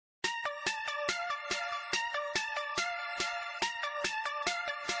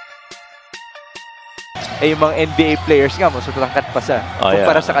yung mga NBA players nga, mas matangkat pa sa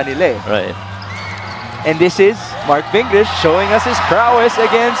kumpara sa kanila eh. Right. And this is Mark Bingris showing us his prowess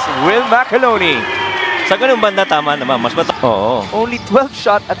against Will McAloney. Sa ganung banda, tama naman. Mas Only 12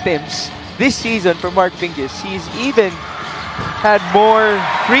 shot attempts this season for Mark Bingris. He's even had more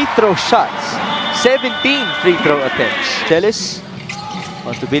free throw shots. 17 free throw attempts. Teles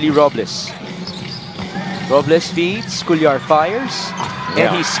onto Billy Robles. Robles feeds, Cuellar fires, and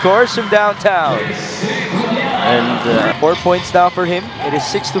he scores from downtown. And 4 points now for him. It is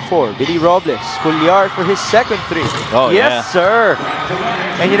 6-4. Billy Robles, Cuellar for his second three. Yes, sir.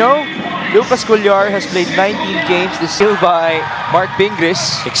 And you know, Lucas Cuellar has played 19 games this year by Mark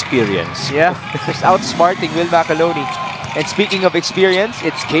Bingris. Experience. Yeah, just outsmarting Will McAloney. And speaking of experience,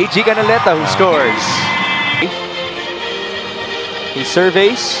 it's KG Canaleta who scores. He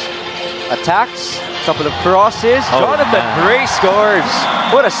surveys, attacks, couple of crosses. Jonathan Gray scores.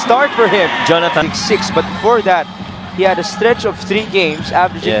 What a start for him. Jonathan 6, but before that, he had a stretch of 3 games,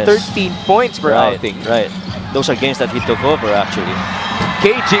 averaging 13 points per outing. Right. Those are games that he took over, actually.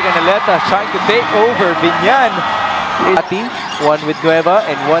 KG Canaleta trying to take over. Biñan, one with Nueva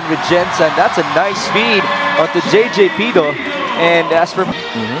and one with Jensen. That's a nice feed onto JJ Pido. And as for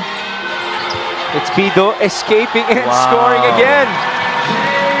it's Pido escaping and scoring again.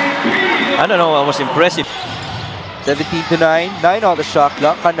 I don't know, I was impressive. 17-9, 9 on the shot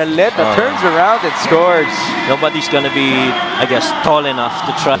clock. Canaleta turns around and scores. Nobody's gonna be, I guess, tall enough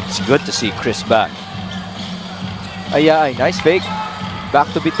to try. It's good to see Chris back. Ayay, nice fake.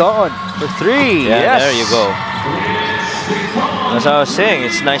 Back to Biton for 3. Yeah, there you go. As I was saying,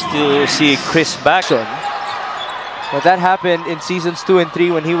 it's nice to see Chris back. But that happened in seasons 2 and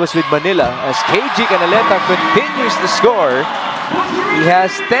 3 when he was with Manila. As KG Canaleta continues to score, he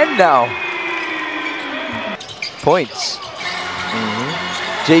has 10 now. Points.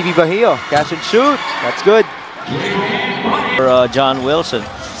 JB Bahio, catch and shoot. That's good. For John Wilson.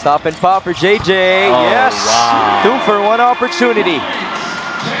 Stop and pop for JJ. Yes. 2 for 1 opportunity.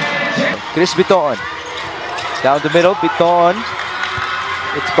 Chris Biton. Down the middle, Biton.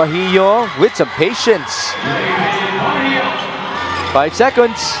 It's Bahio with some patience. 5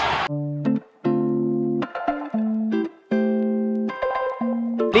 seconds.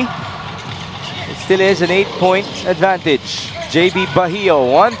 It still is an 8-point advantage. JB Bahio,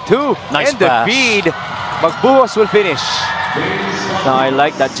 1-2. Nice and the pass. feed. Magbuhos will finish. Now I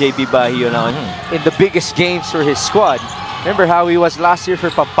like that JB Bahio now. In the biggest games for his squad. Remember how he was last year for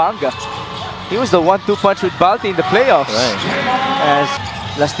Pampanga? He was the 1-2 punch with Balti in the playoffs. As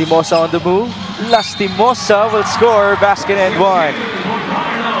Lastimosa on the move. Lastimosa will score basket and 1.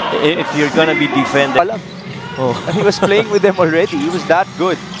 If you're gonna be defending, and he was playing with them already. He was that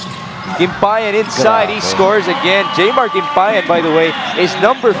good. Gimpayan inside, he scores again. Jmar Gimpayan, by the way, is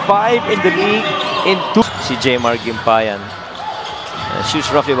number 5 in the league in 2. Si Jmar Gimpayan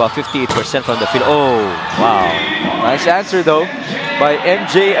shoots roughly about 58% from the field. Oh, wow. Nice answer though by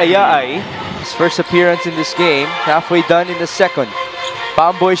MJ Ayay. His first appearance in this game, halfway done in the second.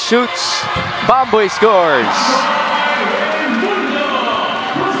 Pamboy shoots. Pamboy scores.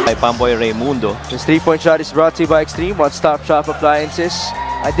 By Pamboy Raimundo. This 3-point shot is brought to you by Extreme One-Stop Shop Appliances.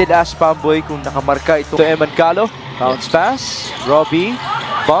 I did ask Pamboy kung nakamarka ito to Eman Calo. Bounce pass. Robbie.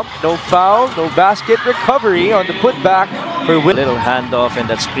 Bump. No foul. No basket. Recovery on the putback for Will. Little handoff and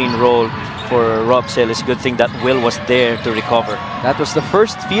that screen roll for Rob Celis. Good thing that Will was there to recover. That was the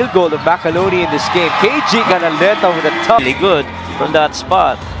first field goal of McAloney in this game. KG Canaleta with a tough. Really good from that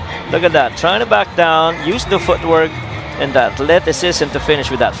spot. Look at that. Trying to back down. Use the footwork and that athleticism to finish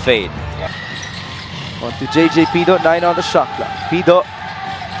with that fade. On to JJ Pido. 9 on the shot clock. Pido.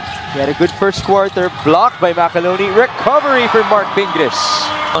 He had a good first quarter. Blocked by McAloney. Recovery for Mark Bingris.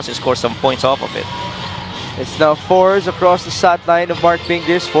 He scored some points off of it. It's now 4s across the stat line of Mark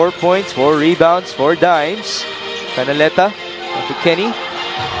Bingris. 4 points, 4 rebounds, 4 dimes. Canaleta onto Kenny.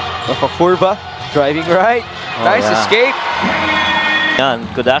 Kurva driving right. Nice escape. Biñan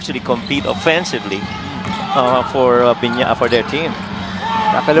could actually compete offensively for Biñan, for their team.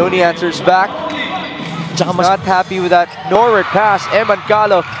 McAloney answers back. Not happy with that Norward pass. Eman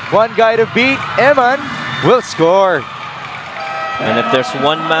Calo, one guy to beat. Eman will score. And if there's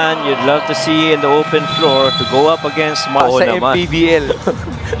one man you'd love to see in the open floor to go up against sa Mpbl,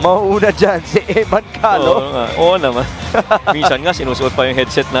 mauuna dyan si Eman Calo. Oo naman. Minsan nga sinusuot pa yung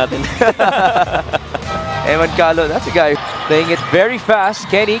headset natin. Eman Calo, that's a guy playing it very fast.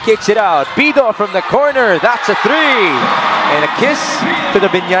 Kenny kicks it out. Pido from the corner. That's a 3. And a kiss to the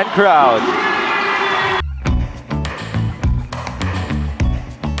Biñan crowd.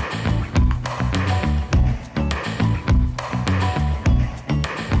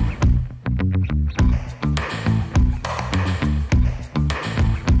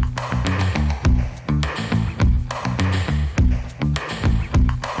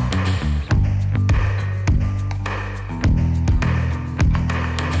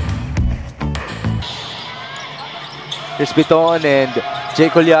 Chris Biton and Jay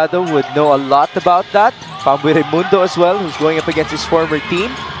Collado would know a lot about that. Pamboy Raimundo as well, who's going up against his former team.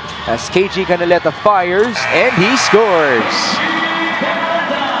 As KG Canaleta fires, and he scores.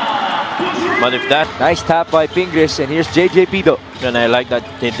 But if that... Nice tap by Pingris, and here's JJ Pido. And I like that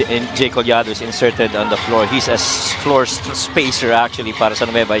Jay Collado is inserted on the floor. He's a floor spacer actually para sa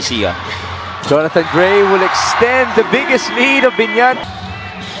Nueva Ecija. Jonathan Gray will extend the biggest lead of Biñan.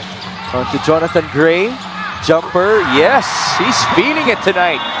 On to Jonathan Gray. Jumper, yes, he's feeling it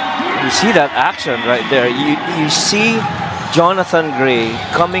tonight. You see that action right there. You see Jonathan Gray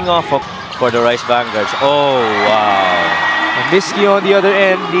coming off for the Rice Vanguards. Oh, wow. Miski on the other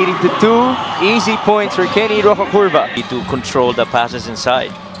end, leading to 2 easy points for Kenny Rocacurva. To control the passes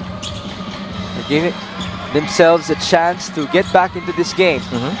inside. They're giving themselves a chance to get back into this game.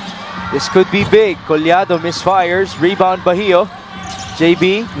 This could be big. Collado misfires, rebound Bahio.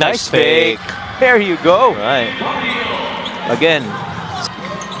 JB, nice fake. There you go. Right. Again.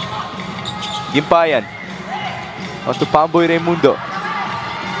 Gimpayan. On to Pamboy Raimundo.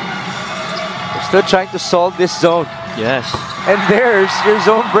 They're still trying to solve this zone. Yes. And there's your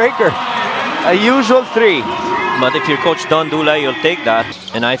zone breaker. A usual 3. But if you're Coach Don Dulay, you'll take that.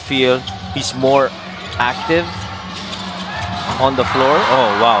 And I feel he's more active on the floor. Oh,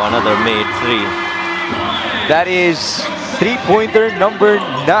 wow. Another made 3. That is 3-pointer number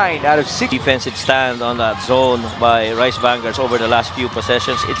 9 out of 6. Defensive stand on that zone by Rice Vanguards over the last few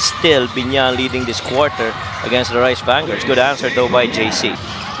possessions. It's still Biñan leading this quarter against the Rice Vanguards. Good answer though by JC.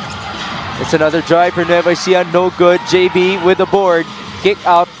 It's another drive for Nueva Ecija, no good. JB with the board. Kick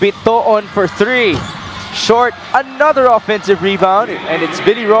out, Pito on for 3. Short, another offensive rebound, and it's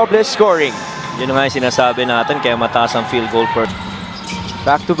Billy Robles scoring. Yun nga yung sinasabi natin, kaya mataas ang field goal per.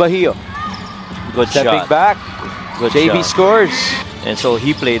 Back to Bahio. Good Stepping shot. back. Good JB shot. scores. And so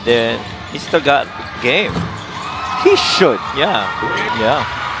he played there. He still got game. He should. Yeah. Yeah.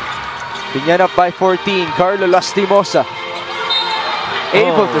 Biñan up by 14. Carlo Lastimosa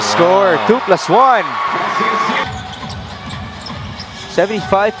able to score. 2+1.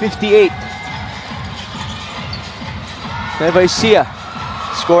 75-58. Nueva Ecija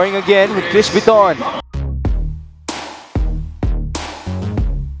scoring again with Chris Biton.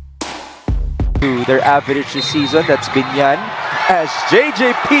 To their average this season, that's Biñan. As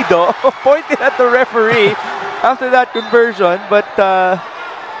JJ Pido pointed at the referee after that conversion, but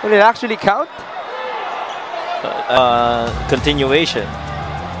will it actually count? Continuation.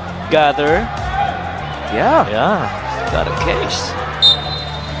 Gather. Yeah. Yeah. Got a case.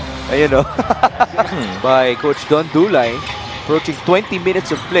 You know, by Coach Don Dulay, approaching 20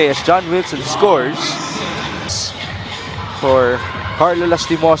 minutes of play as John Wilson scores for Carlo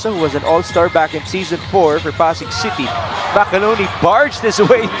Lastimosa, who was an all-star back in Season 4 for Pasig City. Bacaloni barged his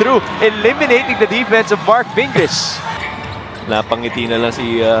way through, eliminating the defense of Mark Pingris. Napangiti na lang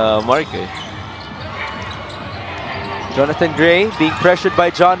si Mark eh. Jonathan Gray being pressured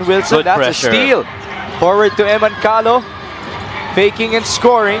by John Wilson. Good That's pressure. a steal. Forward to Eman Calo. Faking and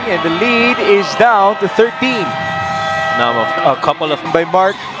scoring, and the lead is down to 13. Now a couple of by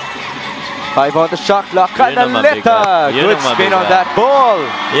Mark. 5 on the shot clock. Yun ang Canaleta. mabigat. Yun Good ang spin on mabigat. that ball.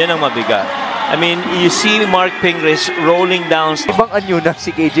 Yan ang mabigat. I mean, you see Mark Pingris rolling down. Ibang anyo na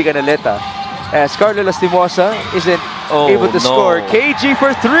si KG Canaleta as Carlo Lastimosa isn't able to no. score. KG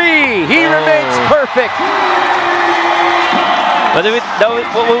for 3. He remains perfect. But that was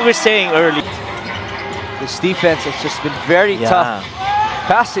what we were saying earlier. This defense has just been very Yeah. tough.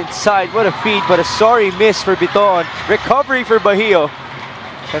 Pass inside. What a feed, but a sorry miss for Biton. Recovery for Bahio.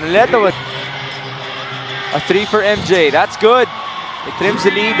 Canaleta with a 3 for MJ. That's good. It trims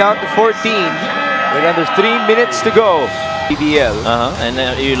the lead down to 14 with under 3 minutes to go. Mpbl. And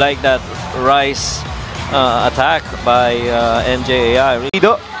you like that Rice attack by MJAI.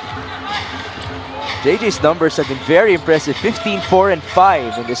 JJ's numbers have been very impressive. 15, 4, and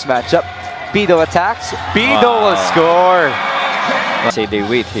 5 in this matchup. Pido attacks. Pido will score. Say they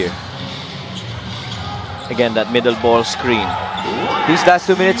wait here. Again, that middle ball screen. These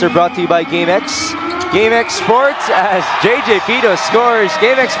last 2 minutes are brought to you by GameX. GameX Sports as JJ Pido scores.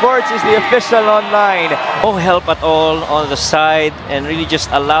 GameX Sports is the official online. No help at all on the side and really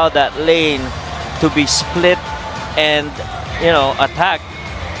just allow that lane to be split and, you know, attacked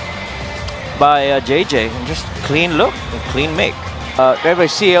by JJ. And just clean look and clean make. Nueva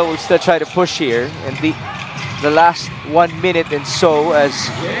Ecija will still try to push here. And the last 1 minute and so as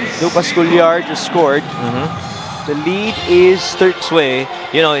Lucas Gulliard just scored. The lead is 30. This way,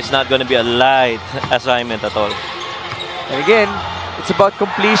 you know, it's not going to be a light assignment at all. And again, it's about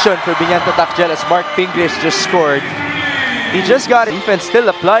completion for Biñan Tatak as Mark Pingris just scored. He just got it. Defense still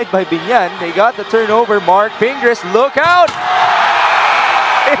applied by Biñan. They got the turnover. Mark Pingris, look out!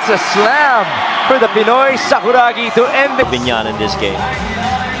 It's a slam for the Pinoy Sakuragi to end the Biñan in this game.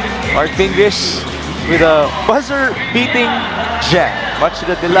 Mark Pingris with a buzzer-beating jam, much to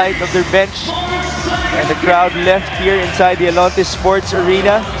the delight of their bench and the crowd left here inside the Alonte Sports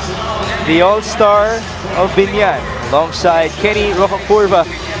Arena. The all-star of Biñan, alongside Kenny Rocacurva